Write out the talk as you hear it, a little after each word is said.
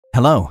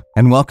Hello,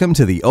 and welcome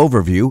to the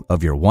overview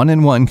of your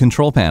one-in-one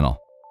control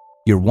panel.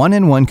 Your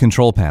one-in-one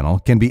control panel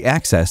can be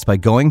accessed by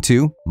going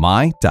to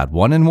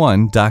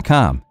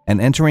my.oneinone.com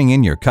and entering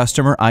in your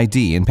customer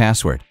ID and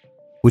password,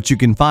 which you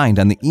can find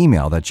on the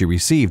email that you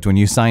received when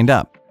you signed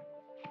up.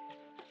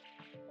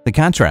 The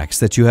contracts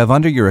that you have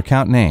under your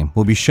account name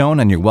will be shown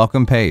on your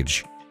welcome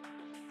page.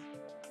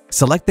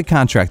 Select the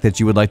contract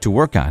that you would like to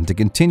work on to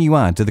continue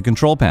on to the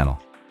control panel.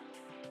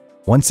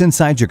 Once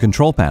inside your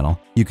control panel,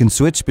 you can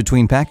switch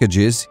between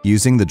packages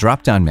using the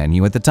drop-down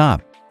menu at the top.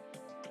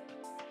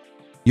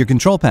 Your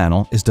control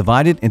panel is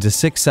divided into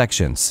 6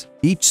 sections.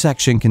 Each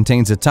section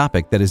contains a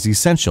topic that is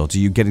essential to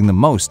you getting the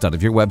most out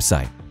of your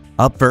website.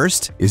 Up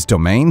first is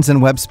Domains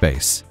and Web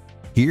Space.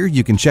 Here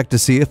you can check to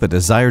see if a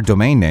desired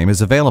domain name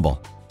is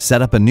available,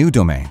 set up a new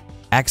domain,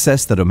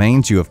 access the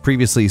domains you have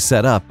previously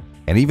set up,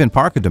 and even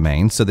park a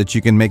domain so that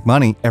you can make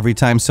money every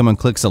time someone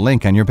clicks a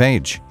link on your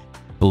page.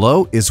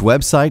 Below is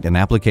Website and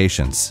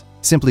Applications.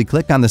 Simply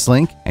click on this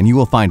link and you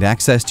will find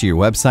access to your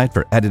website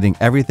for editing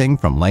everything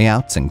from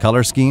layouts and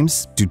color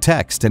schemes to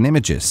text and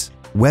images.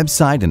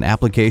 Website and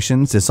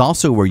Applications is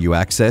also where you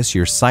access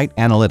your site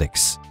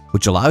analytics,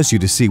 which allows you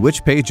to see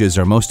which pages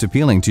are most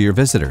appealing to your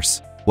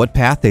visitors, what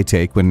path they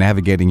take when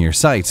navigating your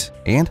site,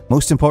 and,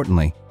 most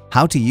importantly,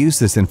 how to use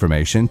this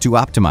information to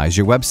optimize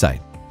your website.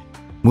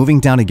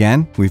 Moving down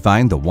again, we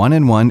find the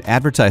One-in-One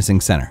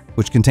Advertising Center,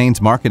 which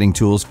contains marketing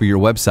tools for your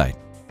website.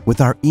 With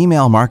our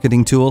email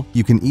marketing tool,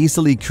 you can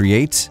easily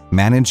create,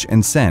 manage,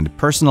 and send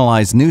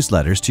personalized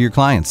newsletters to your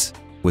clients.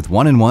 With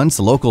One-in-One's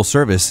local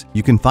service,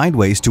 you can find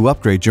ways to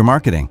upgrade your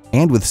marketing.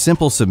 And with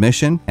simple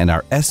submission and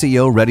our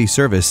SEO-ready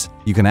service,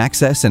 you can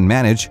access and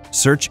manage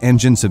search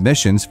engine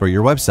submissions for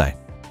your website.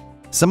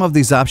 Some of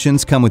these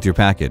options come with your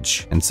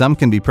package, and some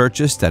can be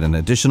purchased at an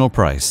additional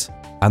price.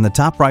 On the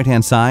top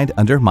right-hand side,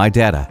 under My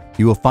Data,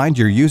 you will find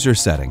your user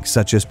settings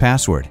such as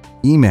password,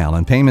 email,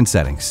 and payment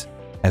settings,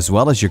 as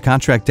well as your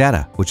contract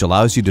data, which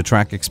allows you to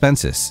track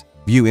expenses,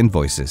 view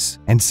invoices,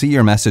 and see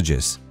your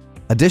messages.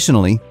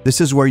 Additionally,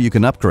 this is where you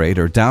can upgrade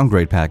or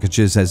downgrade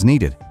packages as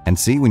needed and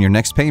see when your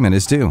next payment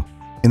is due.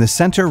 In the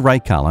center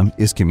right column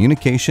is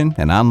Communication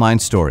and Online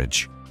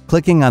Storage.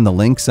 Clicking on the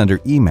links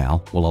under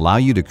Email will allow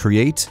you to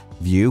create,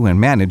 view,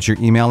 and manage your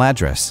email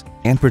address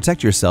and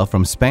protect yourself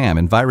from spam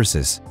and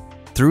viruses.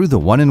 Through the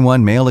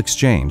One-in-One Mail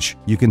Exchange,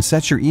 you can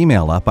set your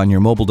email up on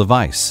your mobile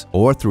device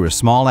or through a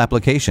small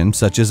application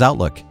such as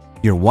Outlook.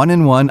 Your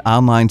One-in-One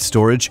online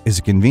storage is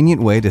a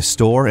convenient way to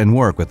store and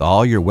work with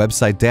all your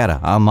website data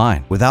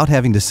online without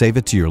having to save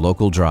it to your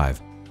local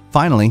drive.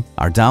 Finally,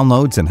 our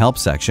Downloads and Help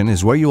section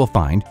is where you will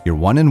find your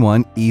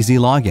One-in-One Easy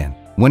Login.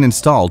 When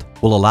installed,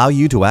 will allow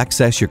you to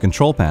access your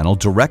control panel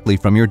directly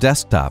from your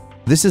desktop.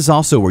 This is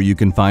also where you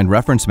can find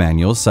reference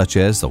manuals such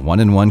as the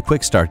One-in-One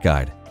Quick Start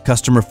Guide,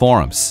 customer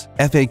forums,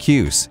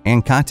 FAQs,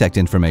 and contact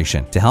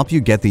information to help you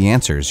get the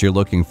answers you're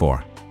looking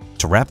for.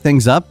 To wrap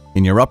things up,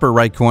 in your upper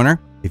right corner,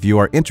 if you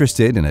are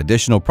interested in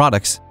additional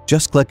products,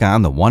 just click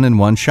on the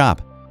One-in-One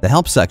Shop. The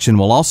Help section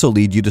will also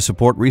lead you to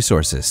support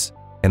resources.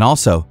 And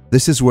also,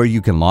 this is where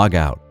you can log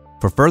out.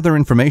 For further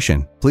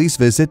information, please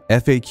visit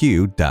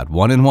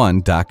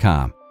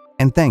faq.oneinone.com.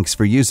 And thanks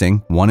for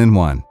using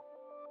One-in-One.